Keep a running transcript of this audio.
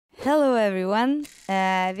Hello, everyone.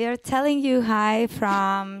 We are telling you hi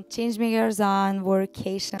from Changemakers on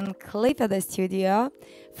Workation Klaipėda studio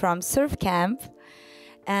from Surf Camp.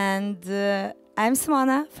 And I'm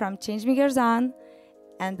Simona from Changemakers on,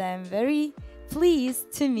 and I'm very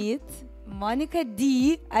pleased to meet Monika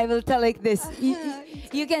D. I will tell like this.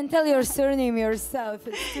 You can tell your surname yourself.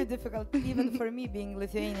 It's too difficult, even for me being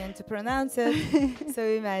Lithuanian, to pronounce it. So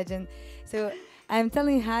imagine. So I'm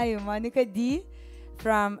telling hi, Monika D.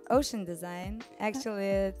 from Ocean Design. Actually,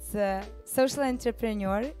 it's a social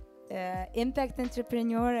entrepreneur, impact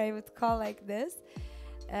entrepreneur, I would call like this,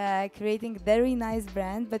 creating very nice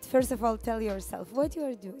brand. But first of all, tell yourself what you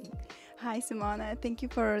are doing. Hi Simona, thank you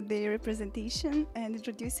for the representation and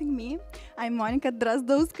introducing me. I'm Monika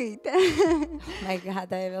Drazdauskaitė. My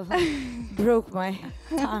God, I will broke my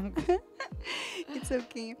tongue. It's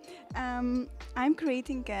okay. I'm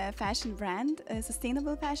creating a fashion brand, a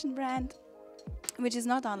sustainable fashion brand, which is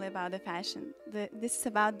not only about the fashion. This is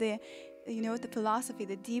about the philosophy,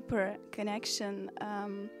 the deeper connection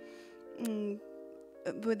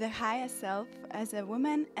with the higher self as a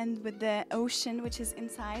woman and with the ocean, which is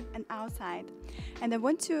inside and outside. And I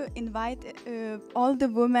want to invite all the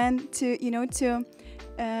women to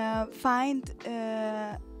find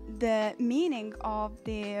the meaning of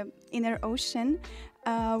the inner ocean,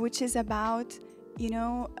 which is about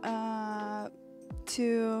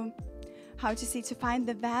to find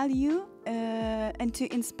the value and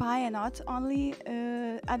to inspire not only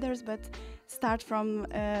others, but start from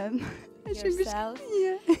yourself.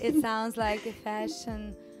 Yeah. It sounds like a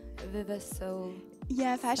fashion with a soul.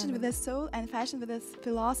 Yeah, fashion with a soul and fashion with a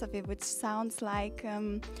philosophy, which sounds like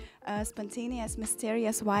spontaneous,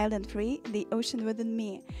 mysterious, wild and free, the ocean within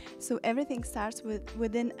me. So everything starts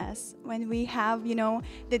within us. When we have,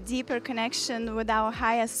 the deeper connection with our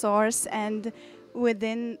higher source and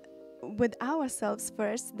with ourselves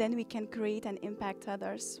first, then we can create and impact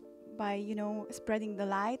others by, spreading the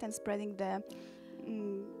light and spreading the...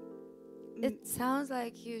 It sounds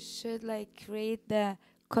like you should create the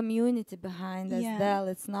community behind as well.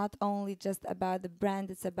 It's not only just about the brand,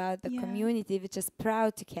 it's about the community which is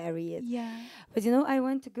proud to carry it. Yeah. But I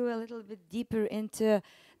want to go a little bit deeper into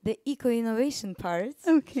the eco-innovation part.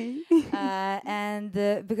 Okay. And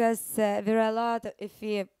because there are a lot, if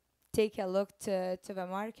we take a look to the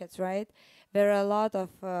market, right? There are a lot of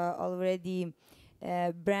already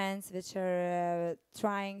brands which are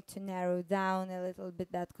trying to narrow down a little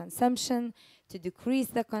bit that consumption, to decrease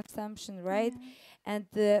the consumption, right? And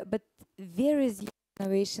but where is your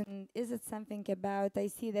innovation? Is it something about? I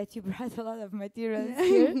see that you brought a lot of materials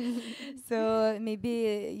here, so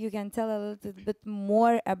maybe you can tell a little bit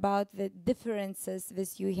more about the differences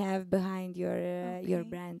that you have behind your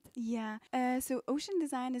brand. Yeah. So ocean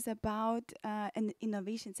design is about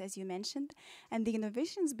innovations, as you mentioned, and the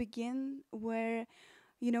innovations begin where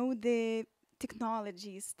the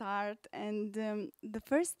technologies start. And the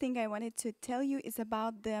first thing I wanted to tell you is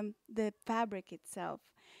about the fabric itself,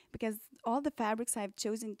 because all the fabrics I've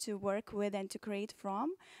chosen to work with and to create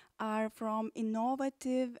from are from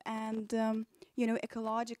innovative and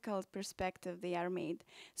ecological perspective they are made.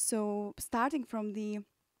 So starting from the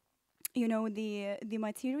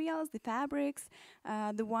materials, the fabrics,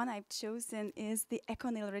 the one I've chosen is the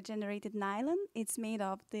EcoNil regenerated nylon. It's made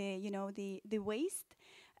of the waste.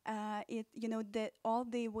 All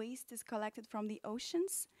the waste is collected from the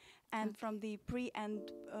oceans and from the pre and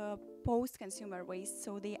post-consumer waste.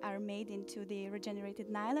 So they are made into the regenerated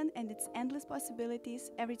nylon, and it's endless possibilities.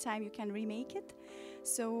 Every time you can remake it.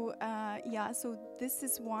 So so this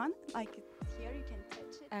is one. Like here, you can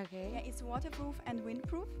touch it. Okay. Yeah, it's waterproof and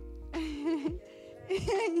windproof.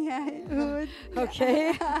 Yeah, good.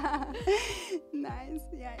 Okay. Nice.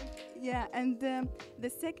 Yeah. And the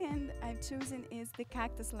second I've chosen is the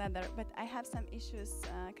cactus leather, but I have some issues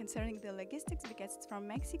concerning the logistics because it's from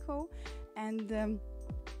Mexico, and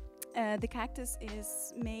the cactus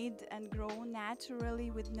is made and grown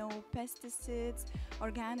naturally with no pesticides,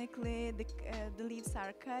 organically. The leaves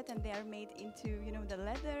are cut and they are made into the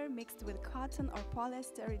leather mixed with cotton or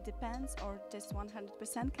polyester. It depends, or just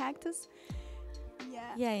 100% cactus.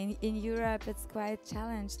 Yeah, in Europe it's quite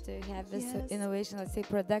challenged to have this innovation, let's say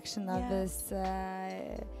production of this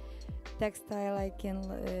textile like in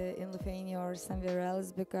Lithuania or somewhere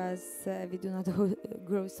else, because we do not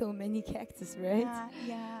grow so many cactus, right?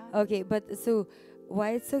 Yeah. Okay, but so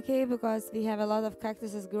why it's okay? Because we have a lot of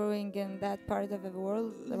cactuses growing in that part of the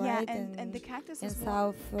world, right? And the cactus in is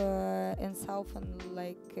South and South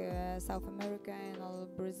America and all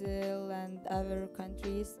Brazil and other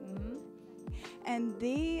countries. And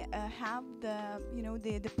they have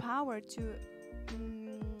the power to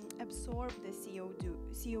absorb absorb the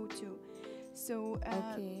CO2. So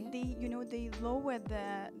Okay. they lower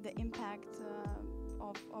the impact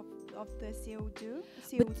of the CO2.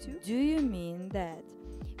 But do you mean that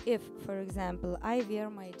if, for example, I wear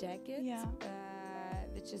my jacket, Yeah.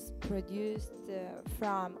 which is produced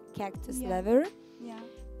from cactus Yeah. leather, Yeah.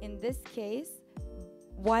 in this case,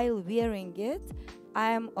 while wearing it,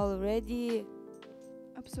 I am already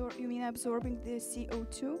You mean absorbing the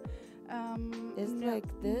CO2? is No,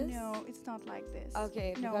 like this? no, it's not like this.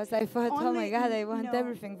 Okay, No. because I thought, oh my Only- God, I want no.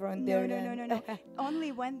 everything from No, there. no, no, then. no, no.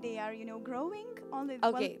 Only when they are, growing. Only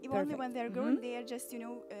Okay, only perfect. when they are growing, Mhm. they are just,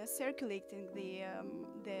 circulating the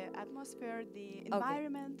atmosphere, the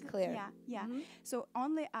environment. Clear. Yeah, yeah. Mhm. So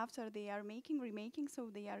only after they are remaking, so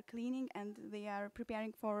they are cleaning and they are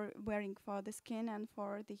preparing for wearing for the skin and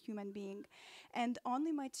for the human being, and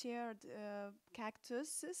only matured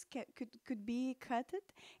cactuses could be cutted.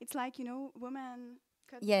 It's like women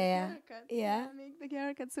cut Yeah, the yeah. haircut. Yeah. Make the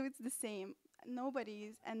haircut. So it's the same.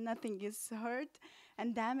 Nothing is hurt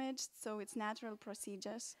and damaged. So it's natural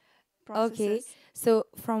processes. Okay, so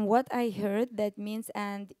from what I heard, that means,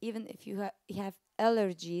 and even if you have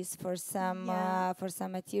allergies Yeah. for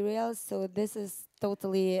some materials, so this is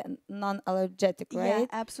totally non-allergetic, Yeah, right?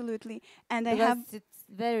 absolutely. And I Because have it's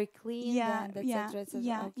very clean yeah, and yeah, etc. etc.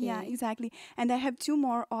 yeah, Okay. yeah, exactly. And I have two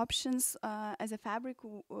more options as a fabric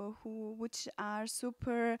which are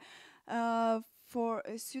super for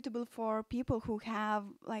suitable for people who have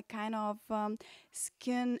like kind of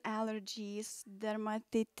skin allergies,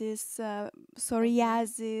 dermatitis,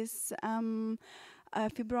 psoriasis,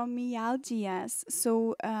 fibromyalgias.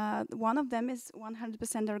 So one of them is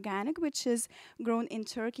 100% organic, which is grown in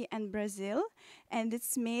Turkey and Brazil, and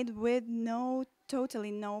it's made with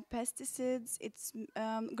totally no pesticides. It's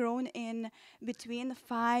grown in between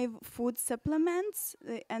 5 food supplements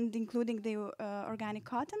and including the organic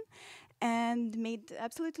cotton, and made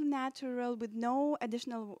absolutely natural with no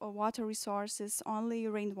additional water resources. Only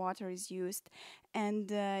rainwater is used,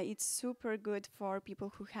 and it's super good for people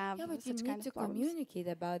who have Yeah, but you such need kind to of problems. communicate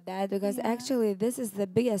about that, because Yeah. actually this is the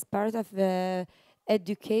biggest part of the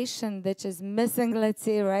education which is missing, let's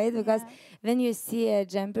say, right? Because Yeah. when you see a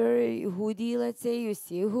jumper, hoodie, let's say, you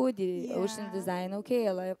see a hoodie, ocean Yeah. design, okay,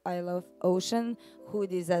 I love ocean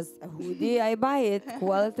hoodies as a hoodie, I buy it,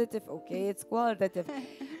 qualitative, okay, it's qualitative.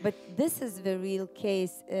 But this is the real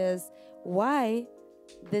case, is why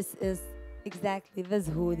this is exactly this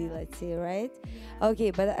hoodie, Yeah. let's say, right? Yeah. Okay,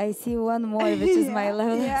 but I see one more, which is my Yeah,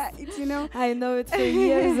 level. Yeah, it's I know it for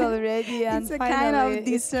years already, and it's a finally kind of it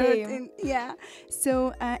dessert. came. Yeah.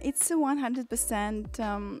 So it's a 100%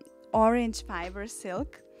 orange fiber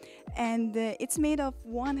silk, and it's made of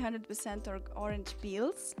 100% orange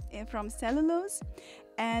peels from cellulose.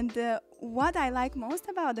 And what I like most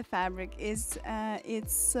about the fabric is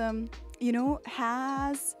it's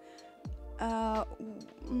has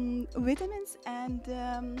vitamins and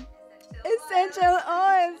essential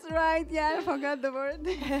oils, right? Yeah, I forgot the word.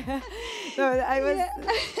 No, I was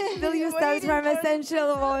still you start Waiting from for it. essential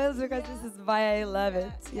oils, because Yeah. this is why I love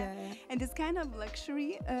it. Yeah. Yeah. And it's kind of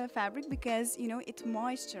luxury fabric because it's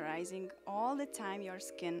moisturizing all the time your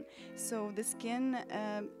skin. So the skin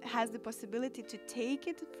has the possibility to take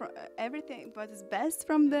it everything what is best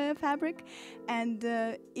from the fabric, and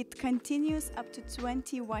it continues up to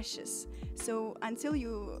 20 washes. So until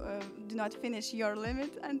you do not finish your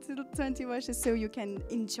limit until 20 washes, so you can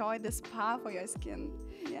enjoy the spa for your skin.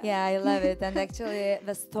 Yeah, I love it. And actually,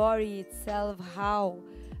 the story itself, how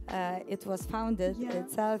it was founded Yeah.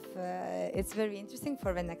 itself, it's very interesting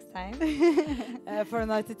for the next time, for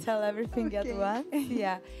not to tell everything at Okay. once.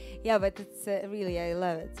 Yeah, but it's really, I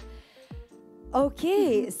love it.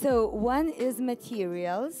 Okay, so one is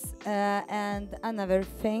materials, and another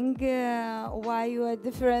thing, why you are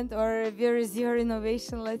different, or where is your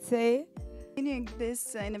innovation, let's say? Continuing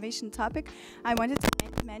this innovation topic, I wanted to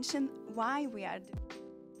mention why we are different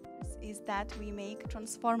is that we make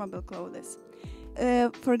transformable clothes.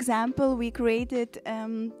 For example, we created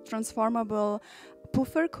transformable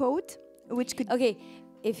puffer coat, which could Okay,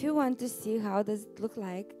 if you want to see how does it look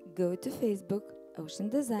like, go to Facebook, Ocean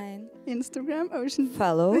Design, Instagram Ocean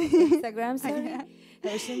follow Instagram, sorry, Yeah.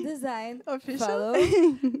 Ocean Design, Official. follow,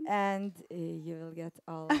 and you will get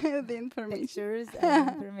all the information. pictures and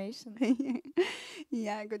information.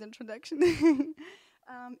 Yeah, good introduction.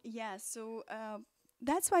 Yeah, so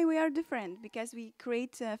that's why we are different, because we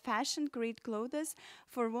create fashion, create clothes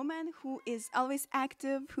for women who is always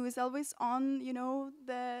active, who is always on,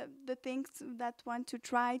 the things that want to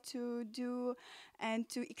try to do and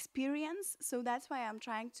to experience. So that's why I'm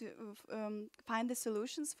trying to find the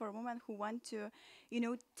solutions for women who want to,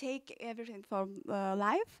 take everything from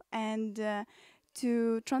life and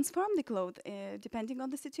to transform the clothes depending on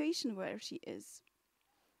the situation where she is.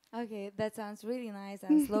 Okay, that sounds really nice.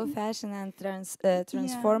 And slow fashion and Yeah.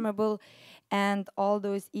 transformable, and all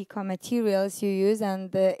those eco materials you use.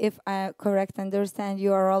 And if I correct understand,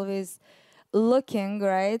 you are always looking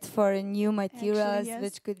right for new Actually, materials yes.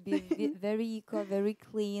 which could be very eco, very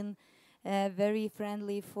clean, very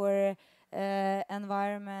friendly for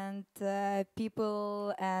environment,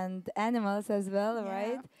 people and animals as well, Yeah.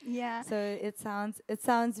 right? Yeah. So it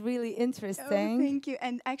sounds really Oh, interesting. thank you.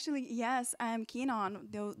 And actually, yes, I'm keen on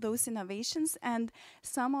those innovations, and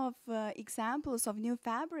some of examples of new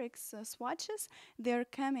fabrics, swatches, they're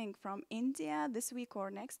coming from India this week or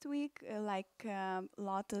next week, like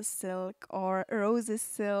lotus silk or roses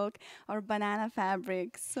silk or banana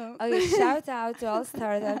fabrics. So, Okay, shout out to all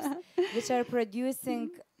startups which are producing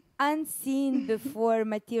unseen before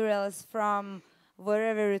materials from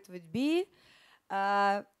wherever it would be.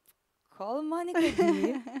 Uh, Call Monica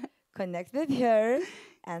D, connect with her,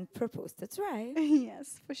 and propose to try.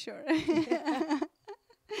 yes, for sure.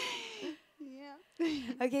 Yeah.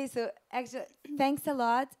 Okay, so actually, thanks a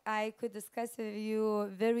lot. I could discuss with you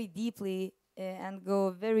very deeply and go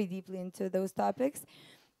very deeply into those topics,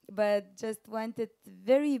 but just wanted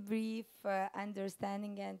very brief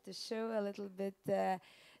understanding and to show a little bit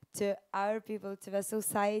to our people, to the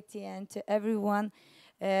society, and to everyone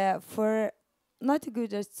for not to go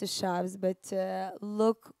just to shops, but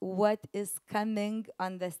look what is coming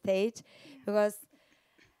on the stage, because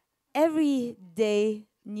every day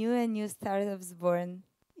new and new startups born,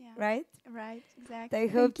 Yeah. right? Right, I exactly.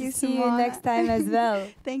 hope Thank to you, see you Simona. next time as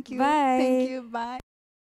well. Thank you. Thank Bye. you. Bye.